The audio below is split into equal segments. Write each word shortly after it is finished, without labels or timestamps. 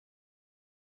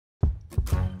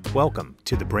Welcome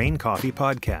to the Brain Coffee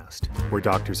Podcast, where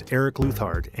doctors Eric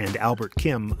Luthard and Albert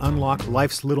Kim unlock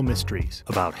life's little mysteries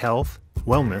about health,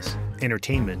 wellness,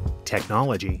 entertainment,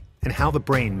 technology, and how the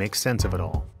brain makes sense of it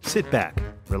all. Sit back,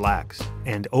 relax,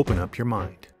 and open up your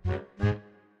mind.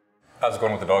 How's it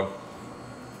going with the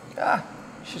dog?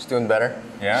 She's doing better.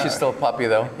 Yeah? She's still a puppy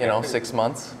though, 6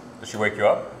 months. Does she wake you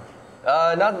up?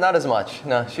 Not as much.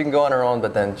 No, she can go on her own,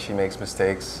 but then she makes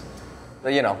mistakes.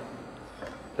 But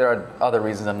there are other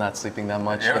reasons I'm not sleeping that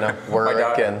much, work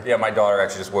my daughter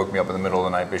actually just woke me up in the middle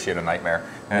of the night because she had a nightmare.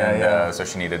 And so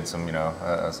she needed some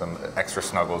extra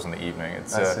snuggles in the evening.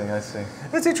 I see.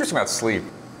 It's interesting about sleep.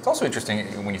 It's also interesting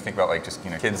when you think about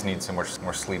kids need so much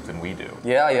more sleep than we do.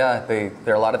 Yeah. There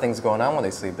are a lot of things going on when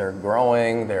they sleep. They're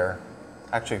growing. They're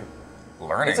actually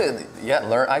learning.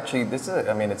 It's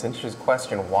an interesting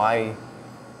question.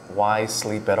 Why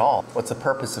sleep at all? What's the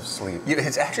purpose of sleep?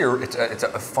 It's actually it's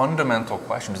a fundamental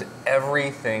question because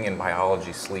everything in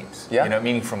biology sleeps. Yeah.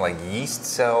 Meaning from yeast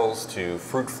cells to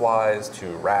fruit flies to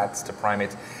rats to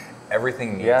primates,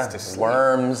 everything needs to sleep.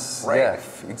 Worms. Right. Yeah,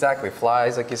 exactly.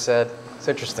 Flies, like you said. It's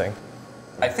interesting.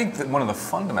 I think that one of the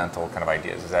fundamental kind of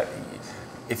ideas is that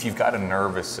if you've got a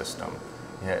nervous system,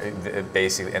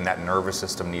 basically, and that nervous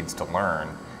system needs to learn,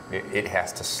 it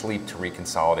has to sleep to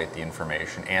reconsolidate the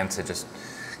information and to just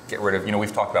get rid of,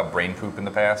 we've talked about brain poop in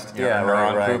the past,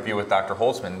 neuron poop with Dr.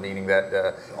 Holtzman, meaning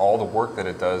that all the work that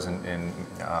it does in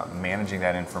managing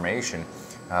that information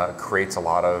creates a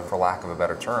lot of, for lack of a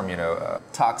better term,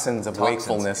 toxins of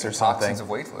wakefulness or something. Toxins of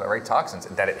wakefulness, right? Toxins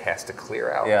that it has to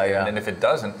clear out. Yeah. And if it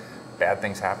doesn't, bad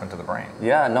things happen to the brain.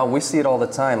 Yeah, no, we see it all the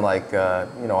time.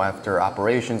 After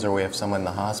operations, or we have someone in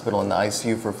the hospital in the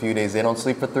ICU for a few days, they don't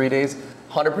sleep for 3 days.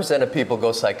 100% of people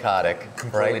go psychotic.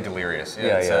 Completely right? delirious.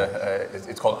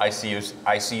 It's called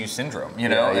ICU syndrome.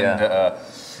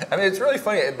 And, it's really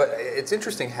funny, but it's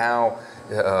interesting how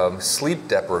sleep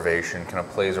deprivation kind of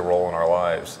plays a role in our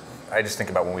lives. I just think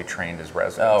about when we trained as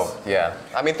residents. Oh, yeah.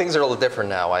 Things are a little different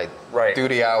now. Right.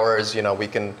 Duty hours, we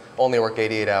can only work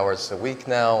 88 hours a week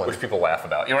now. Which people laugh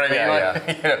about, you know what I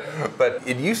mean? Yeah. But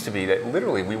it used to be that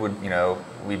literally we would,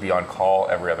 we'd be on call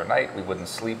every other night. We wouldn't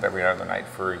sleep every other night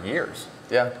for years.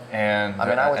 Yeah. And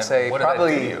I would say what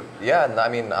probably, did that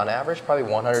do to you? on average, probably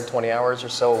 120 hours or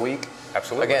so a week.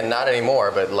 Absolutely. Again, not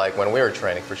anymore, but when we were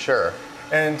training, for sure.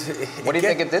 And what do you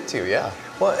think it did to you? Yeah.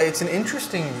 Well, it's an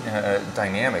interesting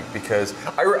dynamic because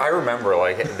I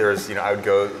remember there's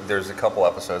there's a couple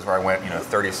episodes where I went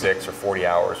 36 or 40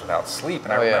 hours without sleep,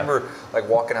 and I remember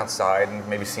walking outside and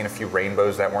maybe seeing a few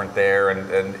rainbows that weren't there,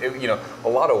 and it, a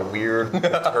lot of weird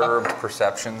perturbed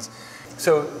perceptions.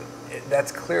 So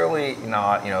that's clearly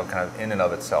not kind of in and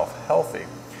of itself healthy.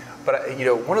 But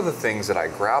one of the things that I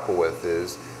grapple with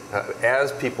is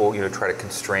as people try to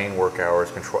constrain work hours,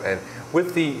 control, and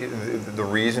with the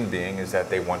reason being is that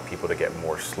they want people to get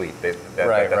more sleep. That's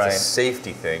a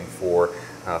safety thing for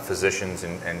physicians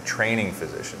and training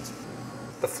physicians.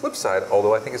 The flip side,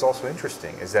 although I think is also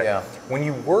interesting, is that when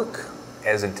you work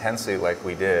as intensely like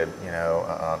we did,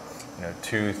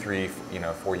 2, 3,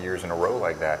 4 years in a row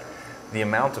like that, the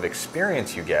amount of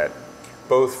experience you get,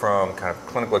 both from kind of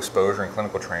clinical exposure and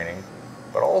clinical training,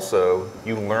 but also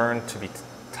you learn to be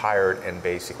tired and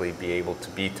basically be able to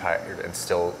be tired and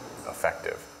still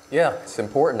effective. Yeah, it's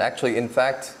important. Actually, in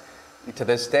fact, to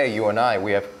this day, you and I,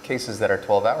 we have cases that are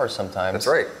 12 hours sometimes. That's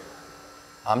right.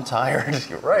 I'm tired.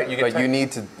 You're right. But you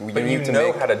need to. But you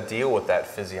know how to deal with that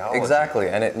physiology. Exactly,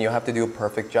 and you have to do a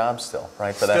perfect job still,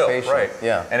 right, for that patient. Right.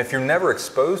 Yeah. And if you're never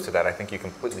exposed to that, I think you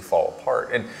completely fall apart.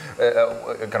 And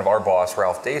kind of our boss,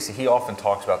 Ralph Dacey, he often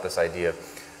talks about this idea of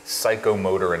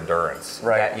psychomotor endurance.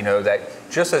 Right. That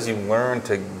just as you learn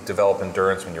to develop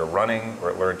endurance when you're running,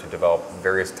 or learn to develop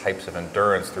various types of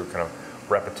endurance through kind of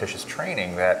repetitious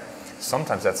training, that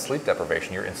sometimes that sleep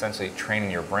deprivation, you're essentially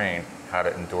training your brain how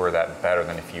to endure that better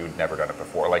than if you'd never done it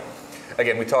before.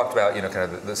 Again, we talked about kind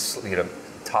of this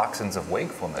toxins of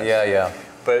wakefulness. Yeah.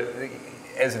 But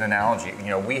as an analogy,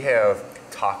 we have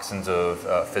toxins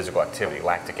of physical activity,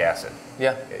 lactic acid.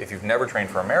 Yeah. If you've never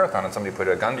trained for a marathon and somebody put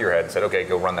a gun to your head and said, okay,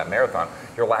 go run that marathon,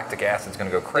 your lactic acid's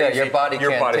going to go crazy. Yeah, your body's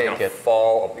going to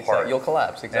fall apart. Exactly. You'll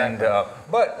collapse, exactly. And,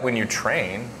 but when you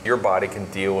train, your body can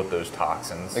deal with those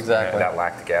toxins, exactly, that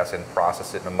lactic acid, and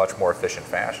process it in a much more efficient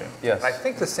fashion. Yes. And I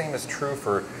think the same is true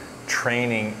for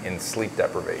training in sleep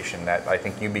deprivation, that I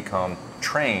think you become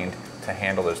trained to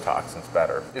handle those toxins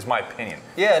better, is my opinion.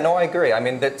 Yeah, no, I agree.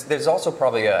 There's also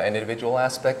probably an individual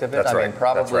aspect of it. That's right.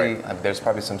 Probably there's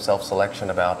probably some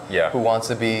self-selection about who wants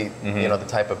to be, the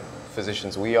type of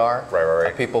physicians we are.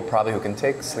 Right. People probably who can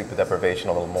take sleep deprivation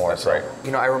a little more. That's right.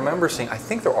 I remember seeing, I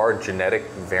think there are genetic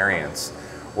variants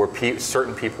where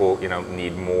certain people,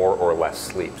 need more or less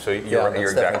sleep. So you're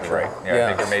exactly right. I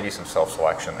think there may be some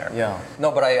self-selection there. Yeah.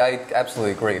 No, but I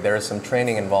absolutely agree. There is some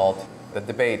training involved. The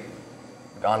debate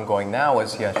ongoing now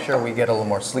is, sure, we get a little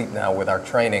more sleep now with our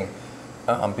training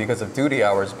because of duty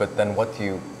hours, but then what do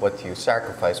you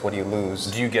sacrifice? What do you lose?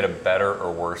 Do you get a better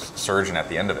or worse surgeon at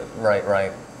the end of it?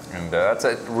 Right. And that's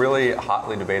a really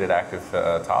hotly debated, active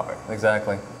topic.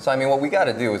 Exactly. So, I mean, what we got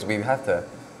to do is we have to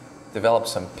develop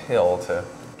some pill to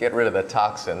get rid of the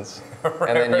toxins,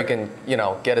 and then you can,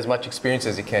 get as much experience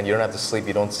as you can. You don't have to sleep.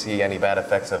 You don't see any bad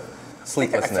effects of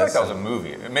sleeplessness. I feel like that was a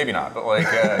movie. Maybe not, but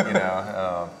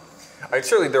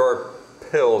certainly there are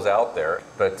pills out there,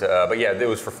 but yeah, it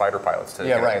was for fighter pilots too.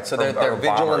 Yeah, right. So they're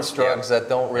vigilance drugs that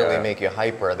don't really make you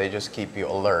hyper. They just keep you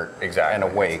alert and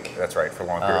awake. That's right, for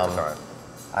long periods of time.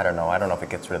 I don't know if it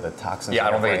gets rid of the toxins. Yeah,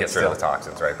 I don't think it gets rid of the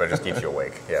toxins, right? But it just keeps you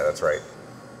awake. Yeah, that's right.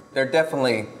 There are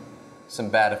definitely some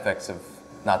bad effects of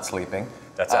not sleeping.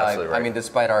 That's absolutely right. I mean,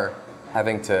 despite our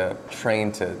having to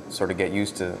train to sort of get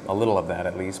used to a little of that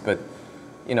at least, but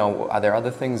are there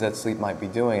other things that sleep might be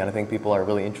doing? And I think people are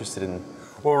really interested in.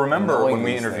 Well, remember when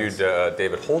we interviewed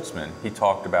David Holtzman, he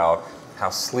talked about how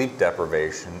sleep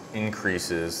deprivation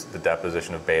increases the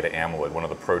deposition of beta amyloid, one of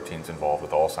the proteins involved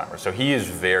with Alzheimer's. So he is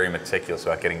very meticulous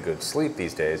about getting good sleep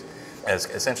these days as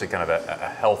essentially kind of a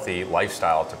healthy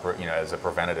lifestyle as a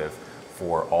preventative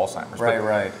for Alzheimer's.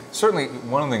 Right. Certainly,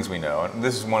 one of the things we know, and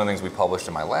this is one of the things we published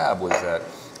in my lab, was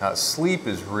that sleep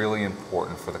is really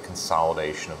important for the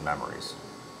consolidation of memories.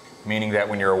 Meaning that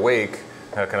when you're awake,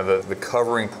 kind of the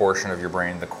covering portion of your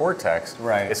brain, the cortex,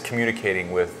 is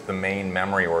communicating with the main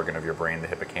memory organ of your brain, the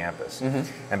hippocampus.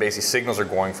 And basically signals are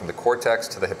going from the cortex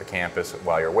to the hippocampus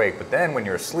while you're awake. But then when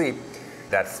you're asleep,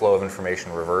 that flow of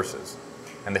information reverses.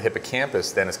 And the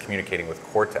hippocampus then is communicating with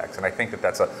cortex. And I think that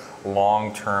that's a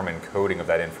long-term encoding of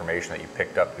that information that you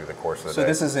picked up through the course of the day. So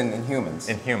this is in humans?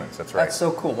 In humans, that's right. That's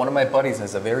so cool. One of my buddies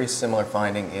has a very similar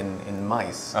finding in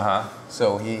mice.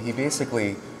 So he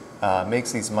basically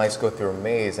makes these mice go through a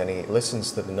maze, and he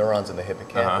listens to the neurons in the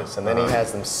hippocampus, and then he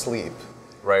has them sleep.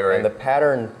 Right. And the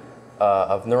pattern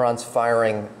of neurons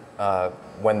firing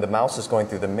when the mouse is going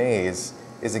through the maze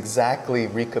is exactly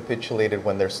recapitulated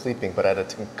when they're sleeping, but at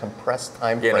a compressed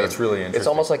time frame. Yeah, no, it's really interesting. It's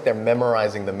almost like they're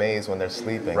memorizing the maze when they're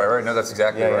sleeping. Right. No, that's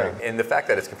exactly right. And the fact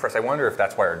that it's compressed, I wonder if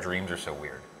that's why our dreams are so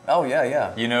weird. Oh,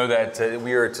 yeah. That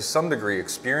we are to some degree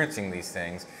experiencing these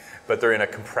things, but they're in a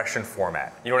compression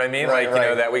format. You know what I mean? Right.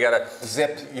 That we got a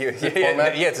zipped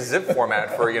format. Yeah, it's a zip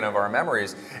format for our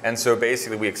memories, and so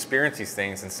basically we experience these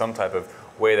things in some type of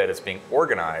way that it's being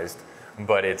organized,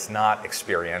 but it's not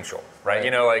experiential, right?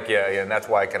 And that's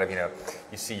why kind of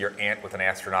you see your aunt with an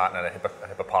astronaut and a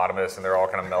hippopotamus, and they're all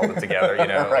kind of melded together,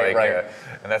 Right.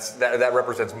 And that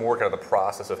represents more kind of the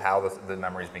process of how the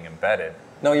memory is being embedded.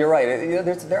 No, you're right.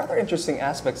 There are other interesting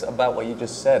aspects about what you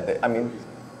just said. I mean,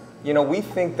 we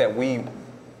think that we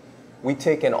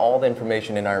take in all the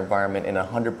information in our environment in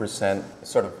 100%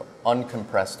 sort of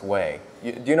uncompressed way. Do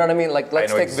you know what I mean? Like,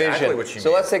 let's take vision.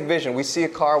 Let's take vision. We see a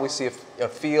car, we see a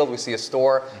field, we see a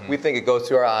store. We think it goes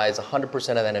through our eyes. 100%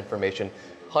 of that information.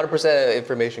 100% of the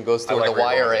information goes through the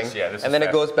wiring, and then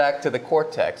it goes back to the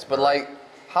cortex. But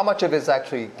how much of it is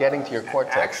actually getting to your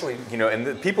cortex? Actually,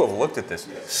 and people have looked at this.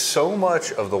 So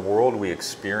much of the world we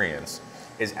experience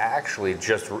is actually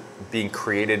just being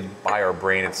created by our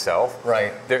brain itself.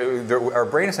 Right. Our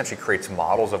brain essentially creates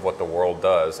models of what the world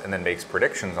does and then makes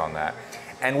predictions on that.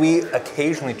 And we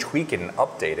occasionally tweak it and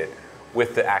update it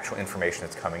with the actual information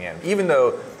that's coming in. Even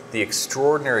though the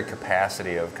extraordinary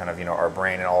capacity of kind of our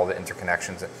brain and all the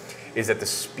interconnections is at the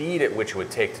speed at which it would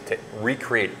take to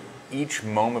recreate each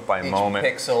moment by moment,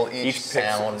 each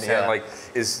sound,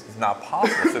 is not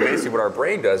possible. So basically what our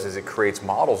brain does is it creates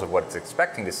models of what it's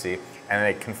expecting to see, and then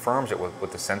it confirms it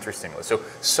with the sensory stimulus.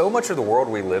 So much of the world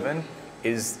we live in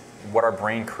is what our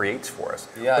brain creates for us,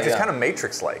 which is kind of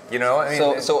Matrix-like,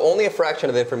 So only a fraction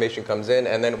of the information comes in,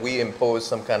 and then we impose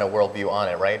some kind of worldview on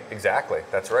it, right? Exactly,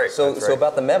 that's right. So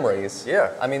about the memories,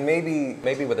 I mean,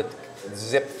 maybe with a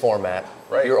zip format,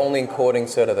 you're only encoding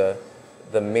sort of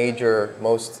the major,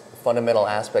 most fundamental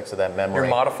aspects of that memory. You're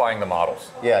modifying the models.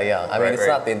 Yeah. I mean, it's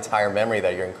not the entire memory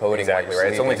that you're encoding. Exactly right.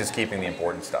 It's only just keeping the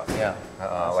important stuff. Yeah.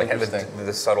 Like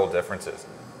the subtle differences.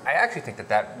 I actually think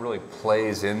that really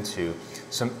plays into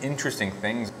some interesting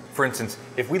things. For instance,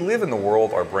 if we live in the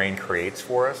world our brain creates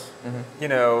for us,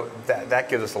 that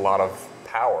gives us a lot of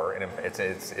power, and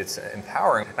it's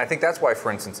empowering. And I think that's why,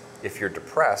 for instance, if you're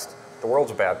depressed, the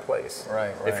world's a bad place.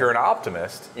 Right. If you're an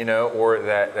optimist, or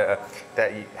that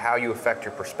how you affect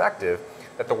your perspective,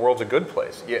 that the world's a good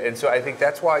place. Yeah, and so I think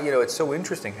that's why it's so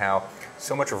interesting how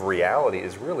so much of reality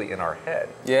is really in our head.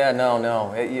 Yeah,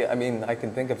 no. I mean, I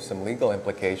can think of some legal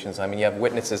implications. I mean, you have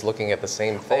witnesses looking at the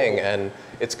same thing, and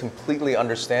it's completely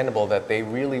understandable that they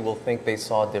really will think they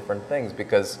saw different things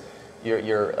because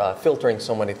you're filtering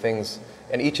so many things,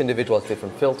 and each individual has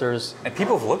different filters. And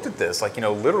people have looked at this, like,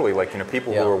 literally, like,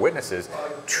 people who are witnesses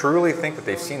truly think that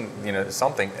they've seen,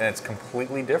 something, and it's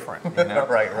completely different,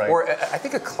 Right. Or I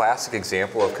think a classic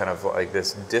example of kind of like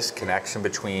this disconnection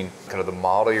between kind of the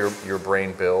model your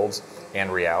brain builds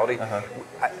and reality.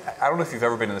 I don't know if you've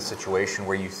ever been in a situation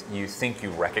where you think you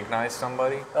recognize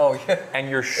somebody. Oh, yeah. And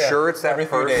you're sure it's that every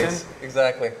person. Few days.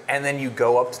 Exactly. And then you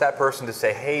go up to that person to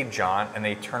say, "Hey, John," and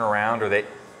they turn around,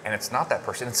 and it's not that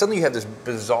person. And suddenly you have this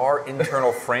bizarre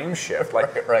internal frame shift.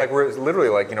 Like, right. like we're literally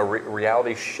like,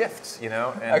 reality shifts, And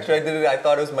actually, I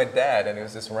thought it was my dad, and it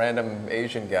was this random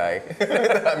Asian guy.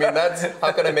 I mean,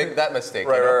 how can I make that mistake?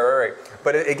 Right.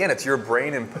 But again, it's your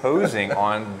brain imposing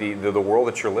on the world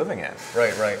that you're living in.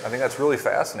 Right. I think that's really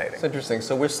fascinating. It's interesting.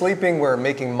 So we're sleeping, we're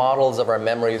making models of our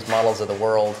memories, models of the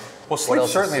world. Well, sleep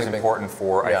certainly is important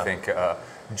for, I think,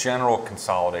 general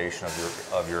consolidation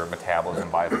of your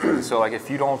metabolism biophysiology. So, like, if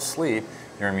you don't sleep,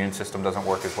 your immune system doesn't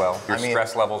work as well. Your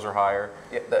stress levels are higher.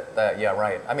 Yeah,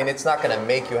 right. I mean, it's not going to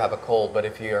make you have a cold, but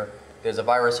if there's a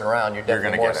virus around, you're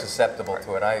definitely more susceptible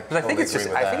to it. I think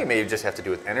it may just have to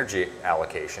do with energy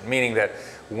allocation, meaning that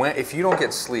if you don't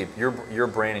get sleep, your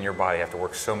brain and your body have to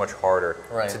work so much harder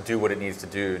to do what it needs to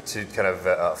do to kind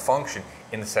of function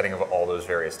in the setting of all those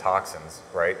various toxins,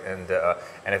 right? And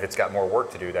if it's got more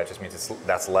work to do, that just means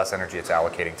that's less energy it's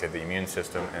allocating to the immune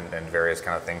system and various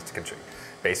kind of things to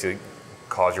basically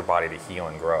cause your body to heal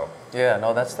and grow. Yeah,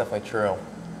 no, that's definitely true.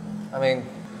 I mean,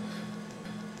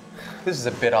 this is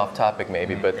a bit off topic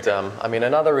maybe, but I mean,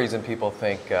 another reason people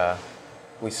think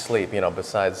we sleep,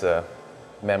 besides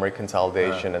memory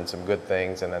consolidation and some good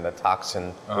things, and then the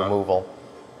toxin removal,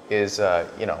 is,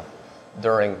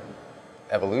 during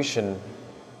evolution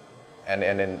and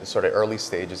in sort of early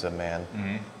stages of man,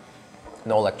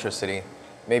 no electricity,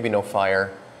 maybe no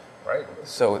fire. Right.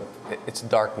 So it's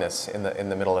darkness in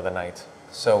the middle of the night.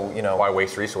 So, why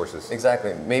waste resources?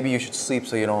 Exactly. Maybe you should sleep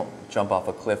so you don't jump off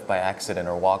a cliff by accident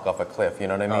or walk off a cliff. You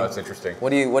know what I mean? Oh, that's interesting.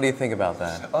 What do you think about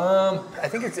that? I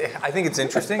think it's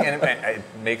interesting, and it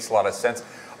makes a lot of sense.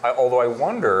 Although I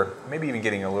wonder, maybe even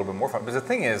getting a little bit more fun. Because the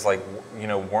thing is, like,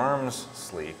 worms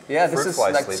sleep. Yeah, this is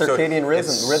like sleep. circadian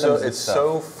rhythms. It's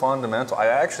so fundamental. I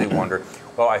actually wonder.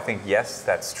 Well, I think yes,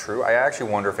 that's true. I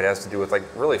actually wonder if it has to do with like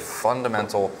really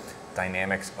fundamental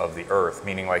dynamics of the Earth,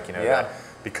 meaning like that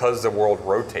because the world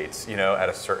rotates, at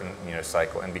a certain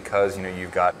cycle, and because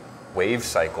you've got wave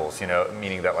cycles,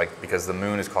 meaning that like because the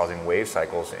moon is causing wave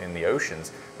cycles in the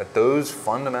oceans, that those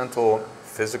fundamental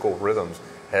physical rhythms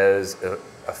has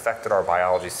affected our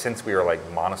biology since we were like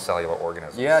monocellular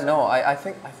organisms. Yeah, no, I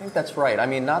think that's right. I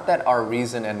mean, not that our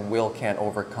reason and will can't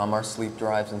overcome our sleep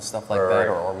drives and stuff like that,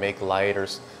 or make light,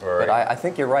 but I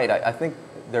think you're right. I think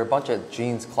there are a bunch of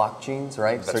genes, clock genes,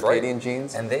 right? That's circadian right.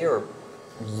 genes, and they are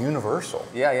universal.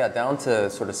 Yeah, down to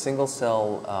sort of single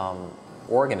cell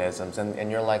organisms, and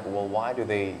you're like, well, why do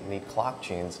they need clock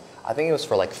genes? I think it was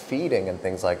for like feeding and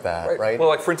things like that, right? Well,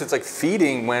 like for instance, like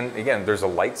feeding when, again, there's a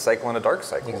light cycle and a dark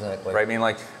cycle. Exactly. Right? I mean,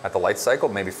 like at the light cycle,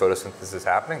 maybe photosynthesis is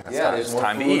happening. There's more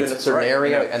time food to eat. in a certain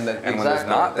area, and when there's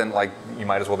not, then like you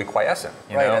might as well be quiescent.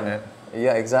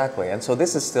 Yeah, exactly. And so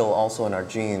this is still also in our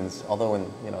genes, although in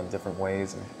different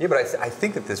ways. Yeah, but I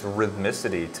think that this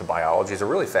rhythmicity to biology is a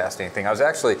really fascinating thing. I was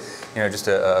actually, just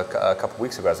a couple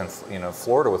weeks ago, I was in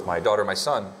Florida with my daughter and my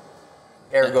son.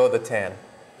 Ergo the tan.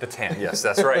 The tan, yes,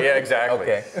 that's right. Yeah, exactly.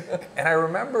 Okay. And I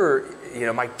remember,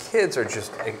 my kids are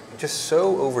just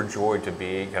so overjoyed to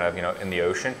be kind of, in the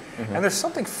ocean. Mm-hmm. And there's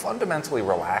something fundamentally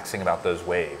relaxing about those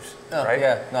waves, right?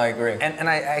 Yeah, no, I agree.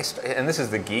 And this is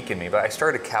the geek in me, but I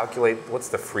started to calculate what's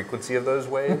the frequency of those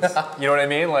waves. You know what I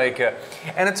mean? Like,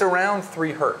 and it's around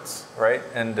 3 hertz, right?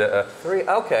 And 3.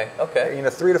 Okay.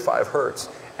 3 to 5 hertz.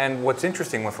 And what's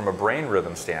interesting from a brain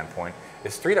rhythm standpoint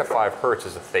is 3 to 5 hertz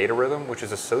is a theta rhythm, which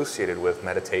is associated with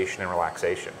meditation and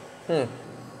relaxation.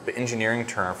 The engineering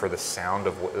term for the sound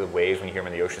of the waves when you hear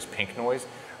them in the ocean is pink noise.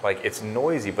 Like, it's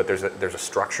noisy, but there's a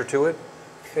structure to it.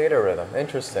 Theta rhythm,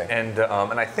 interesting. And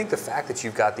I think the fact that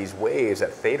you've got these waves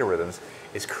at theta rhythms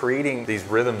is creating these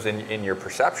rhythms in your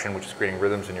perception, which is creating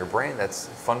rhythms in your brain that's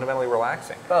fundamentally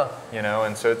relaxing.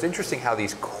 And so it's interesting how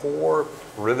these core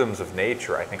rhythms of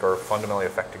nature, I think, are fundamentally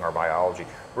affecting our biology.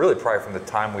 Really, probably from the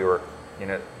time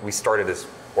we started as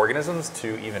organisms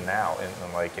to even now,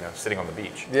 and sitting on the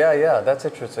beach. Yeah, that's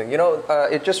interesting.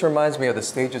 It just reminds me of the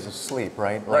stages of sleep,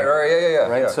 right? Right, yeah.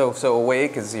 Right. So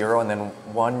awake is 0, and then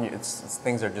 1,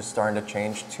 things are just starting to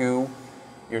change. 2,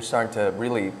 you're starting to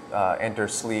really enter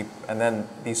sleep. And then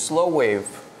these slow wave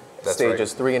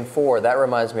stages 3 and 4, that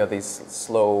reminds me of these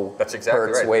slow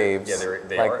hertz waves,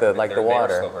 like the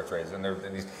water. Slow hertz waves,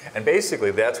 and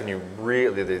basically that's when you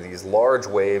really these large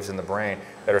waves in the brain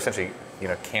that are essentially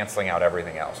canceling out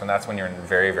everything else, and that's when you're in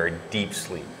very, very deep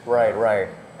sleep. Right, right.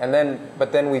 And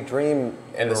then we dream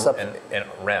in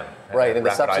REM. Right, in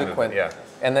the subsequent.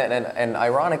 And then and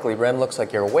ironically, REM looks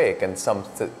like you're awake, and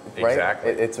right?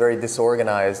 Exactly. It's very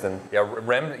disorganized and. Yeah,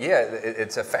 REM. Yeah,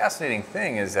 it's a fascinating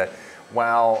thing is that.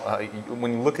 While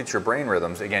when you look at your brain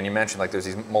rhythms, again, you mentioned like there's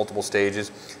these multiple stages.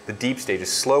 The deep stage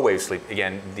is slow wave sleep.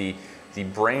 Again, the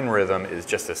brain rhythm is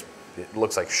just this. It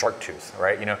looks like shark tooth,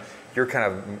 right? You're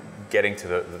kind of getting to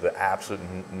the absolute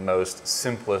most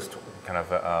simplest kind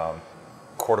of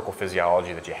cortical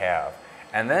physiology that you have,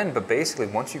 and then, but basically,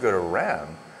 once you go to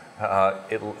REM.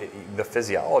 The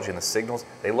physiology and the signals,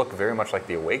 they look very much like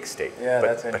the awake state,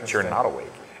 but you're not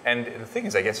awake. And the thing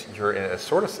is, I guess you're in a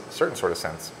certain sort of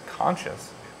sense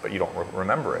conscious, but you don't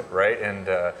remember it, right? And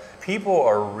people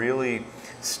are really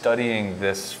studying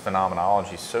this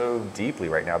phenomenology so deeply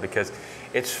right now because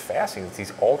it's fascinating. It's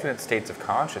these alternate states of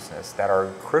consciousness that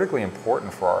are critically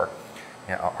important for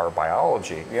our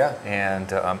biology. Yeah.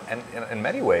 And in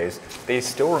many ways, they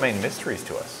still remain mysteries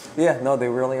to us. Yeah, no, they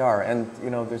really are. And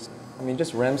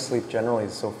just REM sleep generally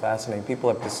is so fascinating.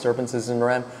 People have disturbances in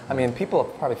REM. I mean, people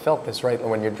have probably felt this, right?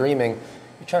 When you're dreaming,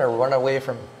 you're trying to run away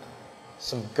from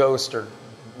some ghost or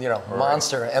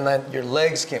monster, and then your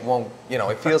legs won't.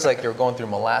 It feels like you're going through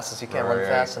molasses. You can't run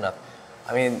fast enough.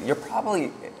 I mean, you're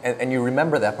probably, and you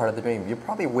remember that part of the dream. You're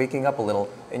probably waking up a little,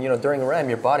 and during REM,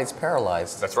 your body's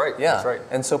paralyzed. That's right. Yeah. That's right.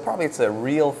 And so probably it's a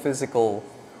real physical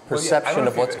perception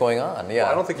of what's going on. Yeah.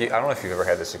 Well, I don't know if you've ever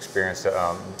had this experience.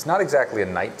 It's not exactly a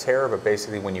night terror, but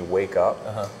basically when you wake up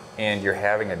and you're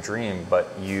having a dream, but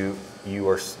you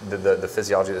are the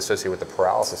physiology associated with the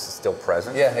paralysis is still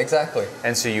present. Yeah, exactly.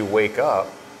 And so you wake up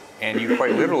and you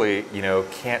quite literally,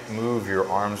 can't move your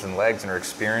arms and legs and are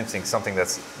experiencing something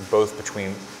that's both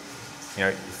between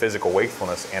physical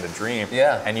wakefulness and a dream.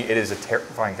 Yeah. And it is a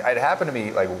terrifying. It happened to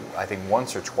me I think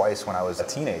once or twice when I was a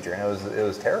teenager, and it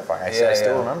was terrifying. I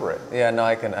still remember it. Yeah, no,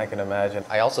 I can imagine.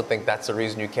 I also think that's the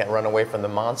reason you can't run away from the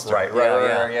monster. Right,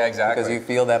 exactly. Because you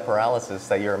feel that paralysis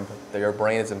that your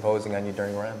brain is imposing on you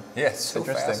during REM. Yeah, it's so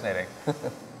fascinating.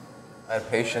 I had a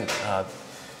patient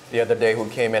the other day who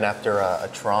came in after a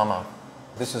trauma.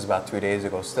 This was about 2 days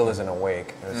ago. Still isn't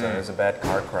awake. It was a bad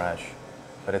car crash.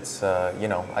 But it's,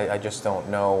 I just don't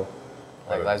know,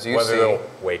 as you whether see. they'll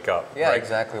wake up. Yeah, right?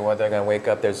 exactly. Whether they're going to wake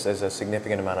up, there's a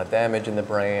significant amount of damage in the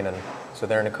brain, and so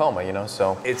they're in a coma,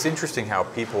 so. It's interesting how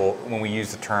people, when we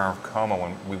use the term coma,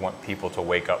 when we want people to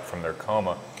wake up from their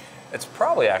coma, it's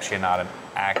probably actually not an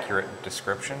accurate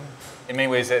description. In many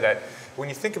ways, that when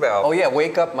you think about... Oh yeah,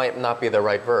 wake up might not be the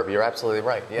right verb. You're absolutely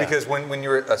right, yeah. Because when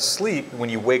you're asleep, when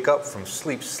you wake up from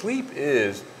sleep, sleep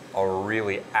is a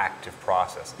really active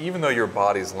process. Even though your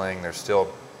body's laying there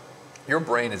still, your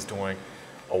brain is doing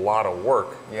a lot of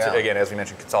work to, again, as we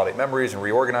mentioned, consolidate memories and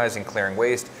reorganizing, clearing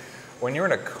waste. When you're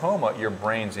in a coma, your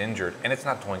brain's injured, and it's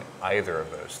not doing either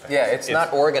of those things. Yeah, it's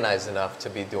not organized enough to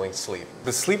be doing sleep.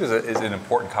 The sleep is an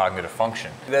important cognitive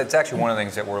function. That's actually one of the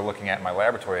things that we're looking at in my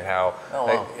laboratory, how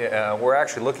we're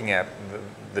actually looking at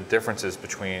the differences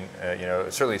between,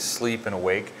 certainly sleep and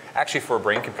awake, actually for a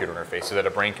brain-computer interface, so that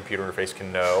a brain-computer interface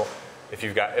can know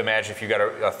imagine if you've got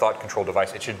a thought control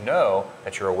device, it should know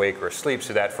that you're awake or asleep,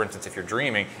 so that, for instance, if you're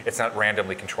dreaming, it's not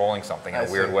randomly controlling something in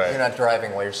a weird way. You're not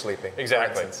driving while you're sleeping.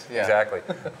 Exactly, exactly.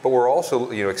 But we're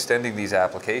also, extending these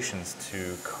applications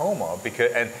to coma,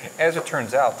 and as it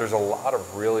turns out, there's a lot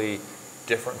of really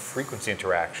different frequency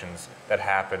interactions that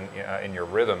happen in your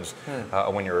rhythms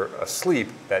when you're asleep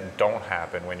that don't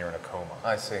happen when you're in a coma.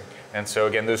 I see. And so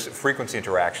again, those frequency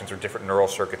interactions are different neural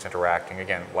circuits interacting,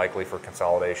 again, likely for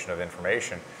consolidation of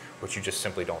information, which you just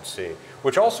simply don't see.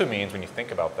 Which also means, when you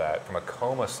think about that from a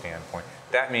coma standpoint,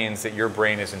 that means that your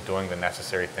brain isn't doing the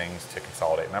necessary things to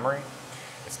consolidate memory.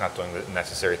 It's not doing the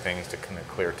necessary things to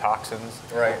clear toxins.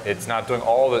 Right. It's not doing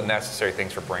all the necessary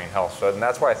things for brain health. So, and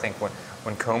that's why I think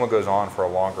when coma goes on for a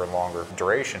longer and longer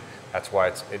duration, that's why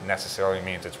it necessarily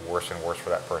means it's worse and worse for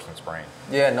that person's brain.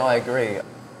 Yeah, no, I agree.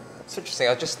 It's interesting.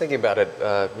 I was just thinking about it,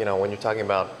 when you're talking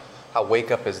about how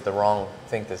wake up is the wrong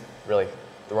thing to really,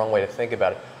 the wrong way to think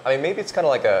about it. I mean, maybe it's kind of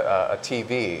like a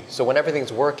TV. So when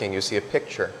everything's working, you see a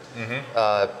picture.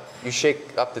 Mm-hmm. You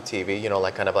shake up the TV,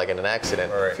 like kind of like in an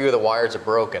accident. Right. A few of the wires are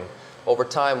broken. Over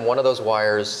time, one of those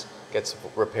wires gets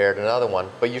repaired, another one,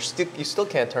 but you still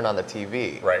can't turn on the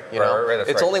TV. Right. You know, right, that's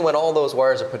it's right. only when all those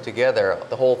wires are put together,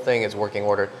 the whole thing is working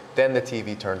order, then the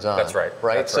TV turns on. That's right.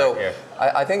 Right. That's so right,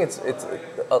 yeah. I think it's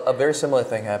a very similar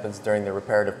thing happens during the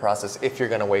reparative process if you're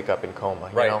going to wake up in coma.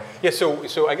 Right. You know? Yeah.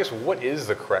 So I guess what is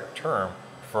the correct term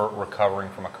for recovering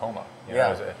from a coma? You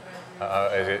know, is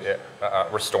it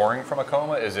restoring from a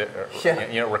coma? Is it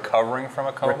recovering from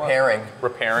a coma?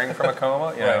 Repairing from a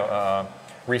coma? You know,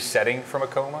 resetting from a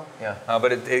coma? Yeah.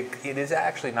 But it is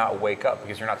actually not wake up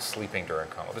because you're not sleeping during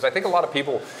coma. Because I think a lot of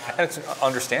people, and it's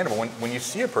understandable, when you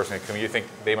see a person in coma, you think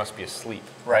they must be asleep.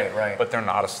 Right. But they're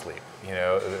not asleep. You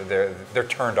know, they're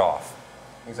turned off.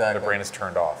 Exactly. The brain is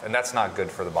turned off, and that's not good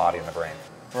for the body and the brain.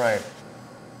 Right.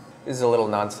 This is a little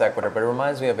non sequitur, but it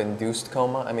reminds me of induced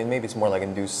coma. I mean, maybe it's more like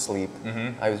induced sleep.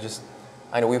 Mm-hmm.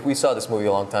 I know we saw this movie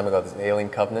a long time ago, this Alien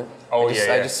Covenant. I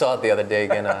just saw it the other day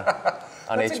again on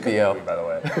That's HBO. A good movie, by the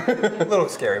way. A little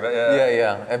scary, but yeah.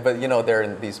 Yeah. But you know, they're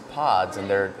in these pods, and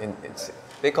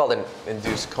they call it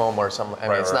induced coma or something. I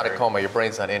mean, it's not a coma. Your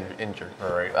brain's not injured.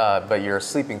 Right. But you're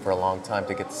sleeping for a long time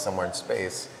to get to somewhere in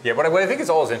space. Yeah, but what I think is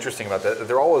always interesting about that,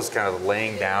 they're always kind of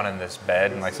laying down in this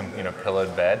bed, in like some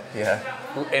pillowed bed. Yeah.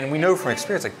 And we know from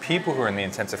experience, like people who are in the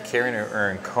intensive care unit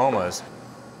or in comas,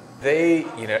 they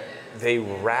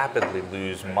rapidly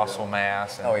lose muscle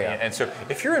mass. And, and so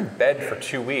if you're in bed for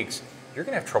 2 weeks, you're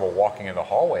going to have trouble walking in the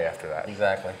hallway after that.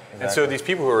 Exactly. And so these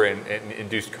people who are in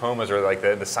induced comas are like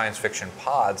the science fiction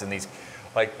pods, and these,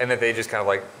 and that they just kind of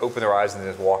like open their eyes and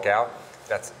just walk out.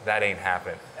 That ain't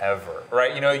happened ever,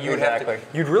 right? You know,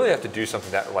 you'd really have to do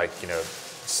something that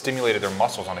stimulated their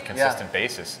muscles on a consistent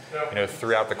basis. You know,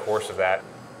 throughout the course of that,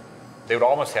 they would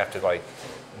almost have to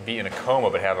be in a coma,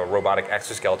 but have a robotic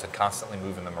exoskeleton constantly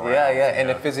moving them around. Yeah, in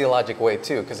a physiologic way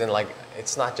too, because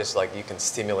it's not just like you can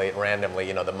stimulate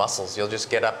randomly, the muscles. You'll just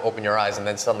get up, open your eyes, and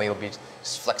then suddenly you'll just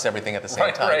flex everything at the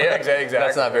same time. Right, yeah, exactly.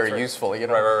 That's not very useful,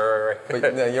 Right.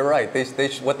 But no, you're right.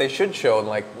 What they should show,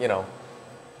 like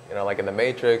in the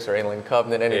Matrix or Alien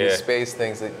Covenant, any of these space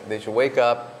things, they should wake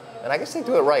up, and I guess they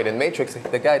do it right. In Matrix,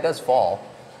 the guy does fall.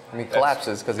 I mean,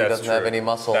 collapses because he doesn't have any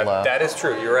muscle. That is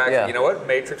true. You're actually, you know what?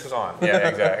 Matrix is on. Yeah,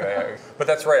 exactly. But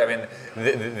that's right. I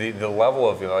mean, the level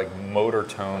of motor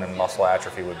tone and muscle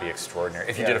atrophy would be extraordinary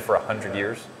if you did it for 100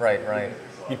 years. Right.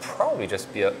 You'd probably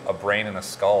just be a brain and a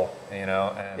skull, and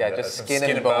just skin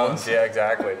and bones. Yeah,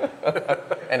 exactly.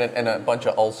 and a bunch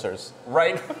of ulcers.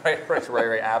 Right.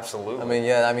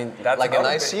 Absolutely. I mean, that's like in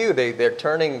ICU, they're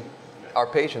turning our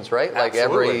patitions, right? Like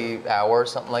Absolutely. every hour or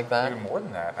something like that? Even more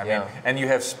than that. I mean, and you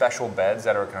have special beds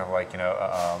that are kind of like,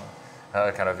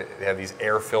 they have these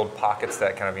air-filled pockets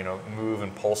that kind of, move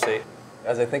and pulsate.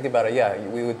 As I think about it,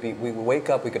 we would wake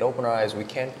up, we could open our eyes, we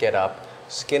can't get up,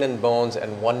 skin and bones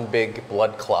and one big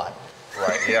blood clot.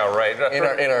 Right, yeah, right.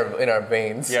 in our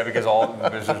veins. Yeah, because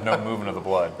there's no movement of the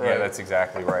blood. Right. Yeah, that's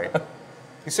exactly right.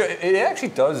 So it actually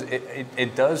does,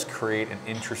 it does create an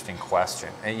interesting question.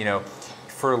 And,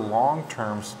 for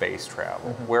long-term space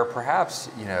travel, where perhaps,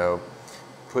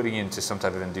 putting into some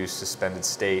type of induced suspended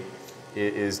state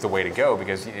is the way to go,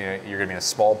 because you're going to be in a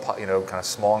small, kind of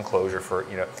small enclosure for,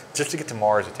 just to get to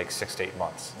Mars, it takes 6 to 8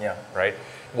 months. Yeah. Right.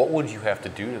 What would you have to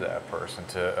do to that person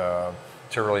to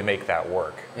really make that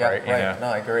work? Yeah. Right. No,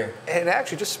 I agree. And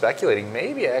actually, just speculating,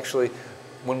 maybe actually,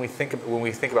 when we think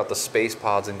about the space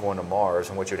pods and going to Mars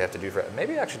and what you'd have to do for it,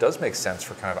 maybe it actually does make sense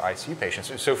for kind of ICU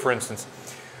patients. So, for instance,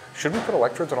 should we put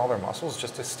electrodes on all their muscles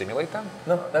just to stimulate them?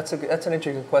 No, that's an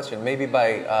interesting question. Maybe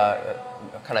by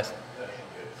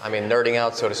nerding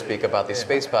out, so to speak, about these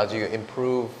space pods, you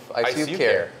improve ICU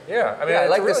care. Yeah, I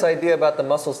like this idea about the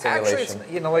muscle stimulation.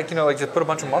 Actually, just put a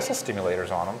bunch of muscle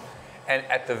stimulators on them, and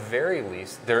at the very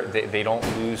least, they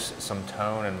don't lose some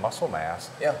tone and muscle mass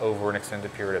over an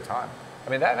extended period of time. I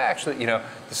mean, that actually,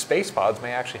 the space pods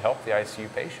may actually help the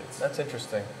ICU patients. That's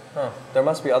interesting. Huh. There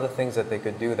must be other things that they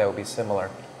could do that would be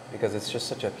similar, because it's just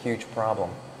such a huge problem.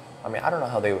 I mean, I don't know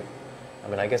how they would. I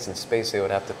mean, I guess in space they would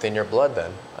have to thin your blood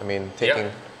then. I mean, taking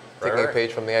a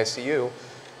page from the ICU, if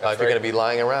you're going to be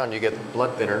lying around, you get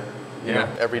blood thinner,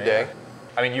 every day.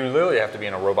 I mean, you literally have to be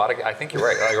in a robotic, I think you're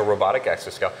right, like a robotic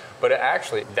exoskeleton. But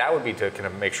actually, that would be to kind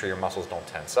of make sure your muscles don't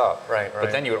tense up. Right.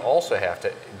 But then you would also have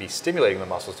to be stimulating the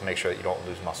muscles to make sure that you don't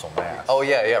lose muscle mass. Oh,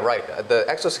 yeah, right. The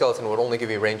exoskeleton would only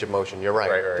give you range of motion, you're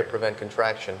right, to prevent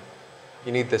contraction.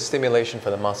 You need the stimulation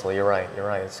for the muscle, you're right.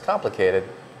 It's complicated.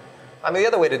 I mean, the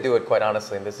other way to do it, quite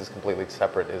honestly, and this is completely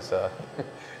separate, is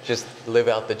just live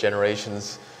out the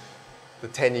generations the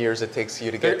 10 years it takes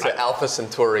you to get to Alpha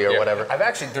Centauri or whatever.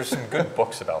 There's some good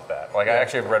books about that. Like I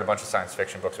actually have read a bunch of science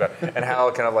fiction books about it, and how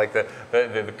kind of like the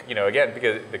again,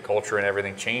 because the culture and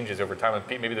everything changes over time,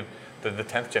 and maybe the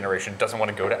 10th generation doesn't want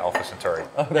to go to Alpha Centauri.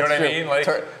 Oh, you know what I mean?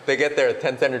 Like they get there,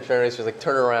 10th generation is like,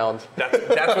 turn around.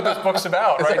 That's what this book's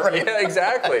about, right? Right? Yeah,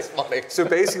 exactly. That's funny. So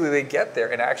basically they get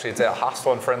there, and actually it's a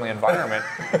hostile and friendly environment,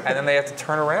 and then they have to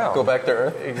turn around. Go back to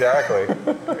Earth. Exactly.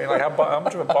 I mean, like how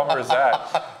much of a bummer is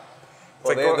that?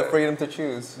 Well, they have the freedom to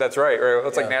choose. That's right. Or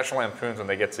it's like National Lampoons when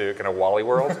they get to kind of Wally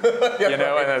World, and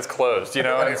then it's closed,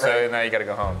 and so now you got to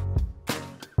go home.